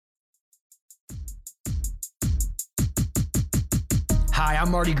Hi,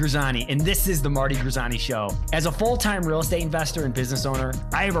 I'm Marty Grisani, and this is The Marty Grisani Show. As a full-time real estate investor and business owner,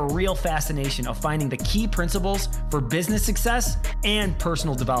 I have a real fascination of finding the key principles for business success and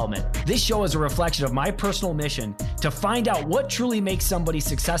personal development. This show is a reflection of my personal mission to find out what truly makes somebody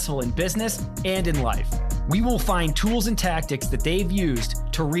successful in business and in life. We will find tools and tactics that they've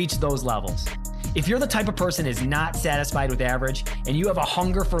used to reach those levels. If you're the type of person who is not satisfied with average and you have a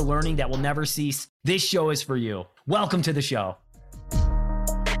hunger for learning that will never cease, this show is for you. Welcome to the show.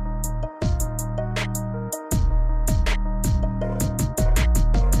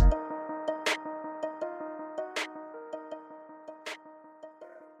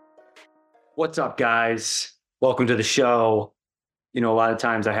 What's up, guys? Welcome to the show. A lot of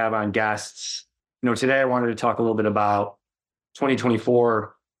times I have on guests. Today I wanted to talk a little bit about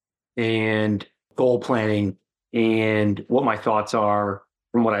 2024 and goal planning and what my thoughts are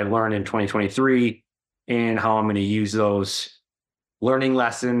from what I learned in 2023 and how I'm going to use those learning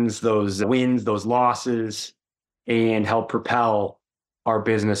lessons, those wins, those losses, and help propel our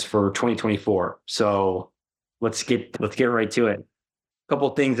business for 2024. So let's get right to it. A couple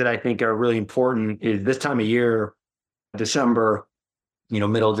of things that I think are really important is this time of year, December,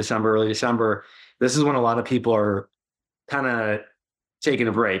 middle of December, early December, this is when a lot of people are kind of taking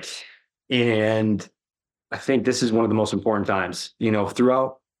a break. And I think this is one of the most important times,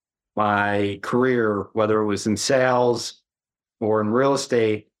 throughout my career, whether it was in sales or in real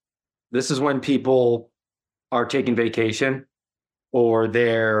estate, this is when people are taking vacation or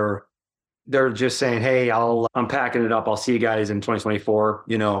they're just saying, hey, I'm packing it up. I'll see you guys in 2024.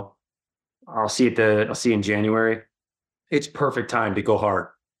 I'll see you in January. It's perfect time to go hard.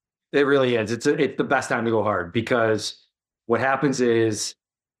 It really is. It's the best time to go hard because what happens is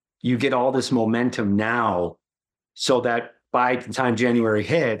you get all this momentum now so that by the time January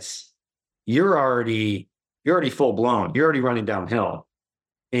hits, you're already full blown. You're already running downhill.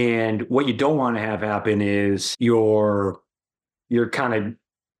 And what you don't want to have happen is you're kind of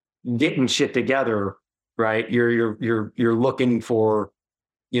getting shit together, right? You're looking for,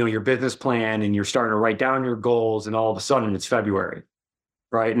 your business plan and you're starting to write down your goals and all of a sudden it's February,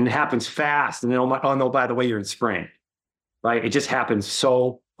 right? And it happens fast. And then, oh no, by the way, you're in spring, right? It just happens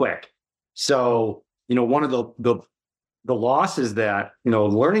so quick. So, one of the losses that,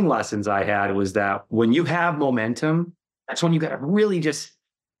 learning lessons I had was that when you have momentum, that's when you got to really just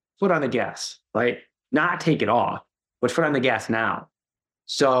foot on the gas, right? Not take it off, but foot on the gas now.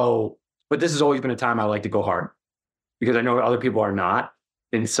 So, but this has always been a time I like to go hard because I know other people are not.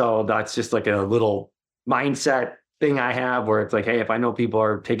 And so that's just like a little mindset thing I have where it's like, hey, if I know people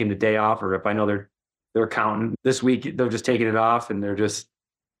are taking the day off or if I know they're counting this week, they're just taking it off and they're just,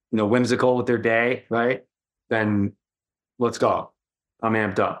 whimsical with their day, right? Then let's go. I'm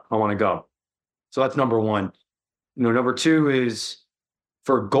amped up. I want to go. So that's number one. Number two is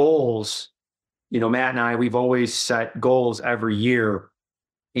for goals. Matt and I, we've always set goals every year.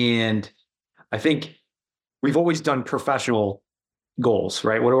 And I think we've always done professional goals,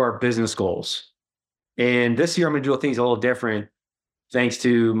 right? What are our business goals? And this year I'm going to do things a little different. Thanks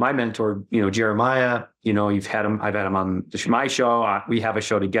to my mentor, Jeremiah, I've had him on my show. We have a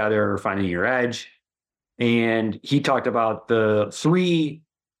show together, Finding Your Edge. And he talked about the 3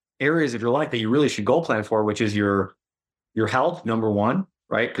 areas of your life that you really should goal plan for, which is your health, number 1,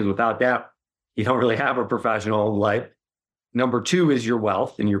 right? Because without that, you don't really have a professional life. Number 2 is your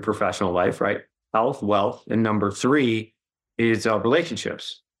wealth in your professional life, right? Health, wealth. And number 3 is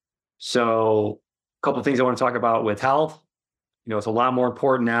relationships. So a couple of things I want to talk about with health. It's a lot more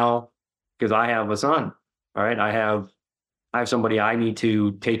important now because I have a son. All right. I have somebody I need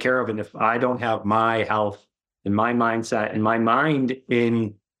to take care of. And if I don't have my health and my mindset and my mind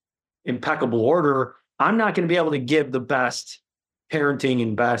in impeccable order, I'm not going to be able to give the best parenting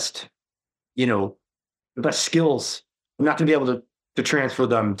and best, the best skills. I'm not going to be able to transfer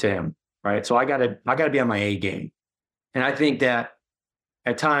them to him. Right. So I gotta be on my A game. And I think that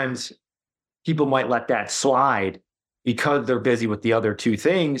at times people might let that slide because they're busy with the other 2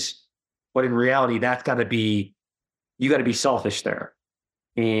 things. But in reality, you got to be selfish there.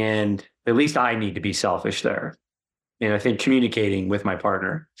 And at least I need to be selfish there. And I think communicating with my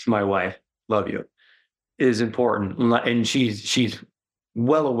partner, my wife, love you, is important. And she's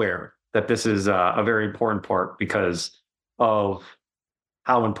well aware that this is a very important part because of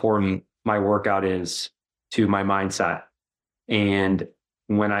how important my workout is to my mindset. And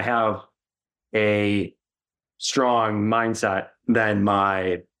when I have a strong mindset, then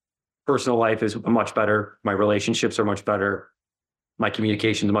my personal life is much better. My relationships are much better. My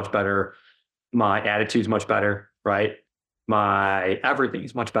communication is much better. My attitude is much better, right? My everything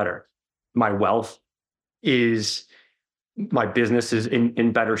is much better. My wealth is my business is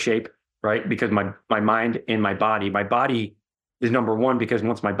in better shape, right? Because my mind and my body is number one, because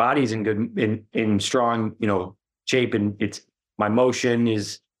once my body's in good, in strong, shape, and it's, my motion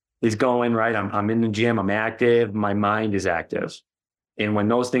is going right. I'm in the gym, I'm active, my mind is active. And when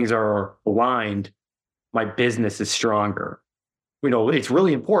those things are aligned, my business is stronger. It's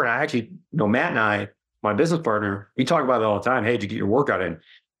really important. I actually, Matt and I, my business partner, we talk about it all the time. Hey, did you get your workout in?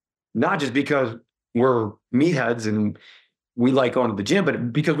 Not just because we're meatheads and we like going to the gym,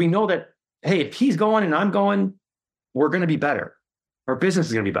 but because we know that, hey, if he's going and I'm going, we're going to be better. Our business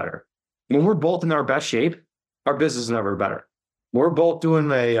is going to be better. When we're both in our best shape, our business is never better. We're both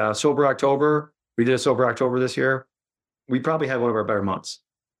doing a sober October. We did a sober October this year. We probably had one of our better months,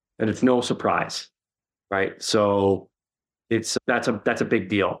 and it's no surprise, right? So that's a big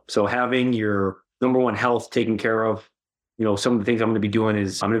deal. So having your number one health taken care of, some of the things I'm going to be doing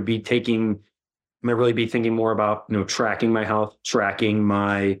is I'm going to really be thinking more about, tracking my health, tracking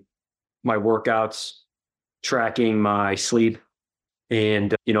my workouts, tracking my sleep.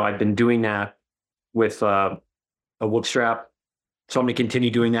 And, I've been doing that with a Whoop strap. So I'm going to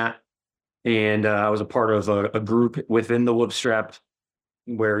continue doing that. And I was a part of a group within the Whoop strap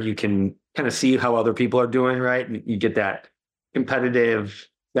where you can kind of see how other people are doing, right? And you get that competitive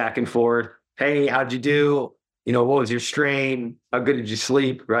back and forth. Hey, how'd you do? What was your strain? How good did you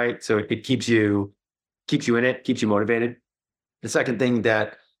sleep? Right. So it keeps you in it, keeps you motivated. The second thing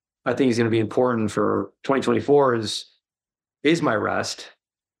that I think is going to be important for 2024 is my rest.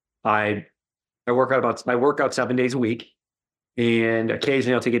 I work out 7 days a week, and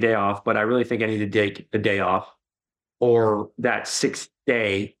occasionally I'll take a day off, but I really think I need to take a day off, or that sixth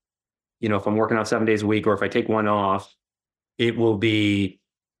day. If I'm working out 7 days a week, or if I take one off, it will be,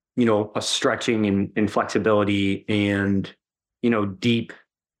 a stretching and flexibility and, deep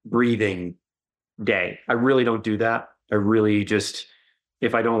breathing day. I really don't do that. I really just,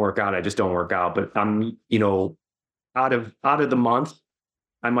 if I don't work out, I just don't work out. But I'm, out of the month,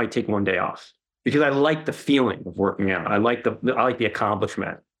 I might take one day off because I like the feeling of working out. I like the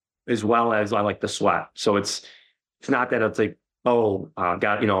accomplishment, as well as I like the sweat. So it's not that it's like, oh,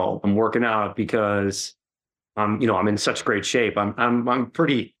 God, I'm working out because I'm in such great shape.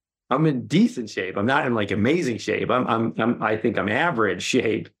 I'm in decent shape. I'm not in like amazing shape. I think I'm average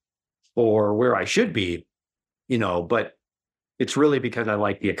shape for where I should be, but it's really because I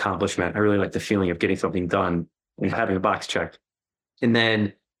like the accomplishment. I really like the feeling of getting something done and having a box checked. And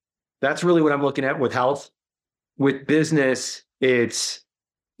then that's really what I'm looking at with health. With business, it's,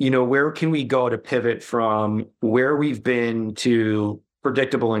 where can we go to pivot from where we've been to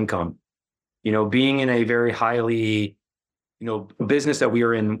predictable income? Being in a very highly, business that we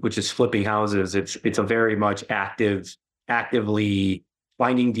are in, which is flipping houses, it's a very much actively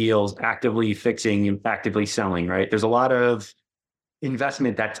finding deals, actively fixing, and actively selling, right? There's a lot of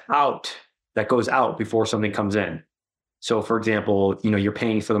investment that goes out before something comes in. So for example, you're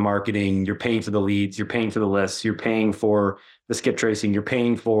paying for the marketing, you're paying for the leads, you're paying for the lists, you're paying for the skip tracing, you're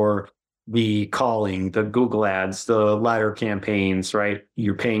paying for the calling, the Google ads, the letter campaigns, right?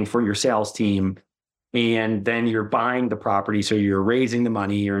 You're paying for your sales team, and then you're buying the property. So you're raising the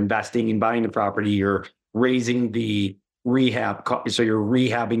money, you're investing in buying the property, you're raising the rehab. So you're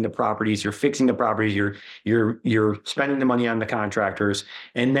rehabbing the properties, you're fixing the properties, you're spending the money on the contractors,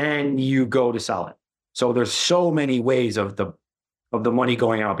 and then you go to sell it. So there's so many ways of the money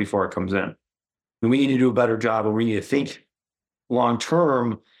going out before it comes in. And we need to do a better job, and we need to think long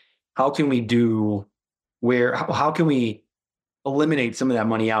term. How can we eliminate some of that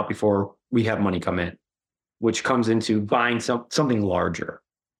money out before we have money come in, which comes into buying something larger,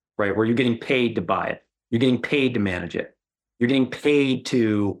 right? Where you're getting paid to buy it. You're getting paid to manage it. You're getting paid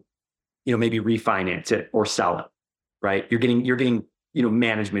to, maybe refinance it or sell it, right? You're getting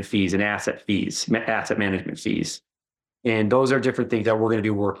management fees and asset management fees. And those are different things that we're going to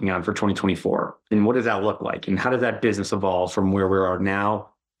be working on for 2024. And what does that look like? And how does that business evolve from where we are now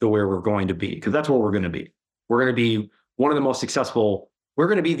to where we're going to be? Because that's what we're going to be. We're going to be we're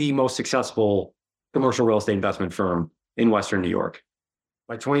going to be the most successful commercial real estate investment firm in Western New York.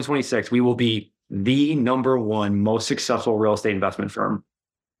 By 2026, we will be the number one most successful real estate investment firm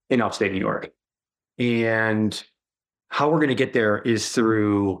in upstate New York. And how we're going to get there is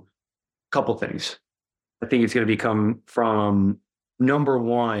through a couple things. I think it's going to become from number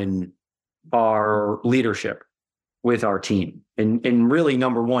one, our leadership with our team. And really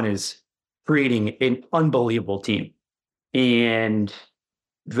number one is creating an unbelievable team. And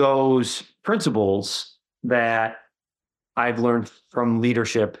those principles that I've learned from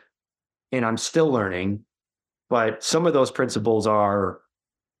leadership, and I'm still learning, but some of those principles are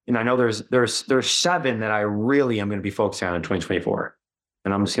And I know there's seven that I really am going to be focusing on in 2024.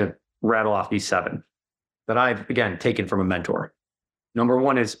 And I'm just going to rattle off these seven that I've, again, taken from a mentor. Number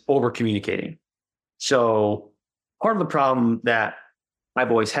one is over communicating. So part of the problem that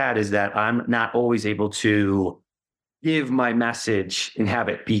I've always had is that I'm not always able to give my message and have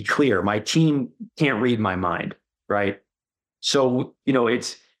it be clear. My team can't read my mind, right? So,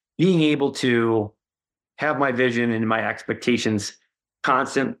 it's being able to have my vision and my expectations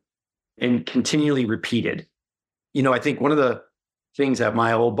constant and continually repeated. I think one of the things that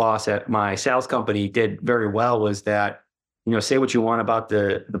my old boss at my sales company did very well was that, say what you want about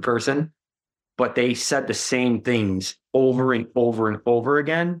the person, but they said the same things over and over and over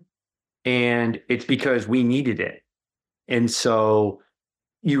again. And it's because we needed it. And so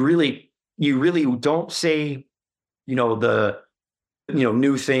you really don't say,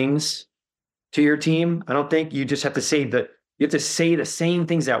 new things to your team. I don't think you just have to say that you have to say the same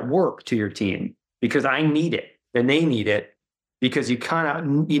things that work to your team because I need it and they need it because you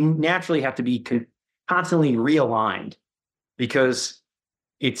naturally have to be constantly realigned because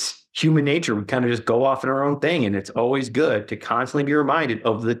it's human nature. We kind of just go off in our own thing. And it's always good to constantly be reminded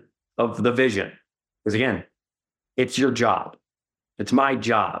of the vision. Because again, it's your job. It's my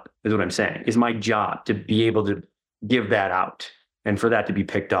job, is what I'm saying. It's my job to be able to give that out and for that to be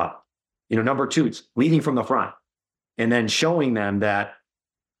picked up. Number two, it's leading from the front and then showing them that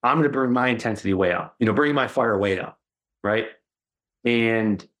I'm going to bring my intensity way up, bring my fire way up, right?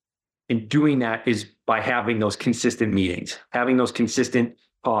 And in doing that is by having those consistent meetings, having those consistent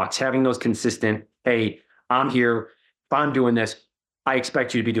talks, having those consistent, hey, I'm here. If I'm doing this, I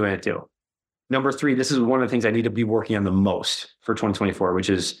expect you to be doing it too. Number three, this is one of the things I need to be working on the most for 2024, which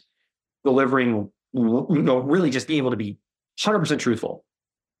is delivering, really just being able to be 100% truthful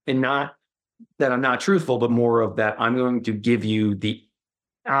and not that I'm not truthful, but more of that I'm going to give you the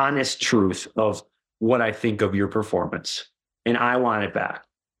honest truth of what I think of your performance. And I want it back,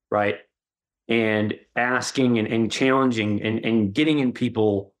 right? And asking and challenging and getting in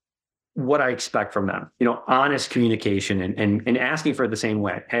people what I expect from them, honest communication and asking for it the same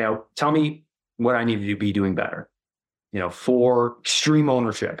way. Hey, tell me what I need to be doing better, for extreme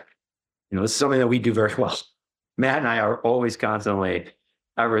ownership. This is something that we do very well. Matt and I are always constantly,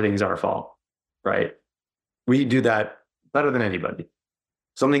 everything's our fault, right? We do that better than anybody.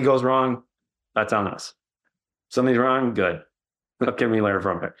 Something goes wrong, that's on us. Something's wrong, good. What can we learn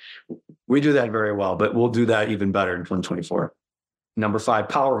from it? We do that very well, but we'll do that even better in 2024. Number five,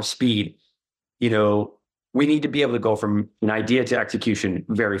 power of speed. We need to be able to go from an idea to execution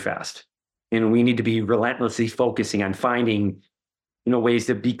very fast. And we need to be relentlessly focusing on finding, ways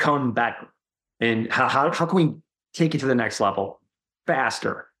to become better. And how can we take it to the next level?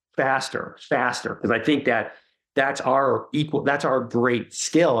 Faster. Because I think that's our great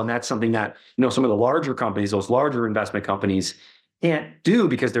skill. And that's something that, some of the larger companies, those larger investment companies can't do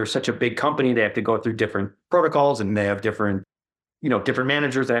because they're such a big company. They have to go through different protocols and they have different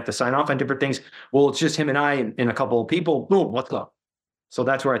managers that have to sign off on different things. Well, it's just him and I and a couple of people. Boom, let's go. So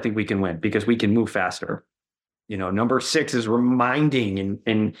that's where I think we can win because we can move faster. Number six is reminding.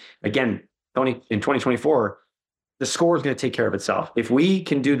 And again, Tony, in 2024, the score is going to take care of itself. If we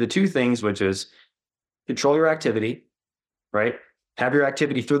can do the two things, which is control your activity, right? Have your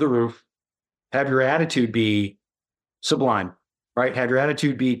activity through the roof, have your attitude be sublime, right? Have your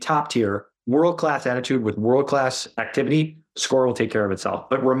attitude be top tier, world-class attitude with world-class activity, score will take care of itself.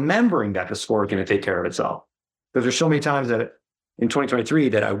 But remembering that the score is going to take care of itself. Because there's so many times that in 2023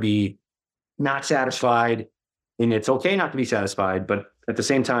 that I would be not satisfied, and it's okay not to be satisfied, but at the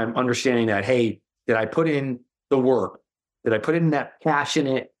same time, understanding that, hey, did I put in the work? Did I put in that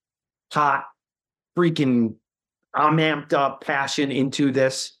passionate, hot, freaking, I'm amped up passion into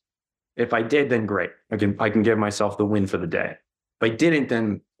this? If I did, then great. I can give myself the win for the day. If I didn't,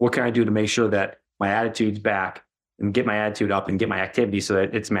 then what can I do to make sure that my attitude's back and get my attitude up and get my activity so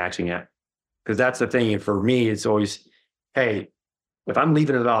that it's matching it? Because that's the thing. And for me, it's always, hey, if I'm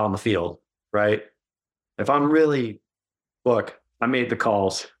leaving it all on the field, right? If I'm really, look, I made the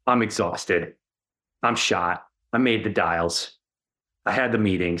calls. I'm exhausted. I'm shot. I made the dials. I had the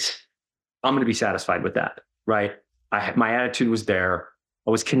meetings. I'm going to be satisfied with that, right? My attitude was there.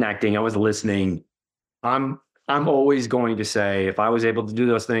 I was connecting. I was listening. I'm always going to say, if I was able to do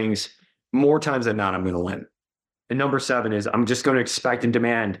those things more times than not, I'm going to win. And number seven is I'm just going to expect and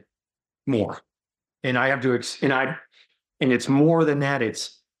demand more. And I have to, and it's more than that.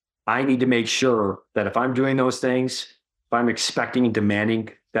 It's, I need to make sure that if I'm doing those things, if I'm expecting and demanding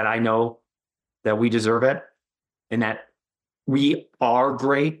that I know that we deserve it and that we are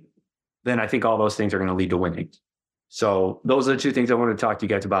great, then I think all those things are going to lead to winning. So those are the two things I wanted to talk to you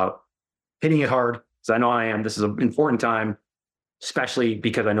guys about. Hitting it hard, because I know I am. This is an important time, especially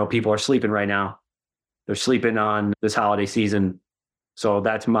because I know people are sleeping right now. They're sleeping on this holiday season. So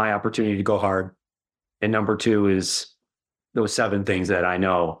that's my opportunity to go hard. And number two is those 7 things that I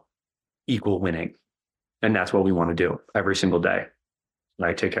know equal winning. And that's what we want to do every single day. All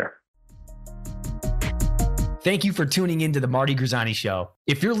right, take care. Thank you for tuning into the Marty Grisani Show.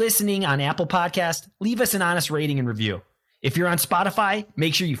 If you're listening on Apple Podcast, leave us an honest rating and review. If you're on Spotify,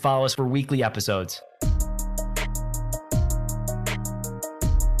 make sure you follow us for weekly episodes.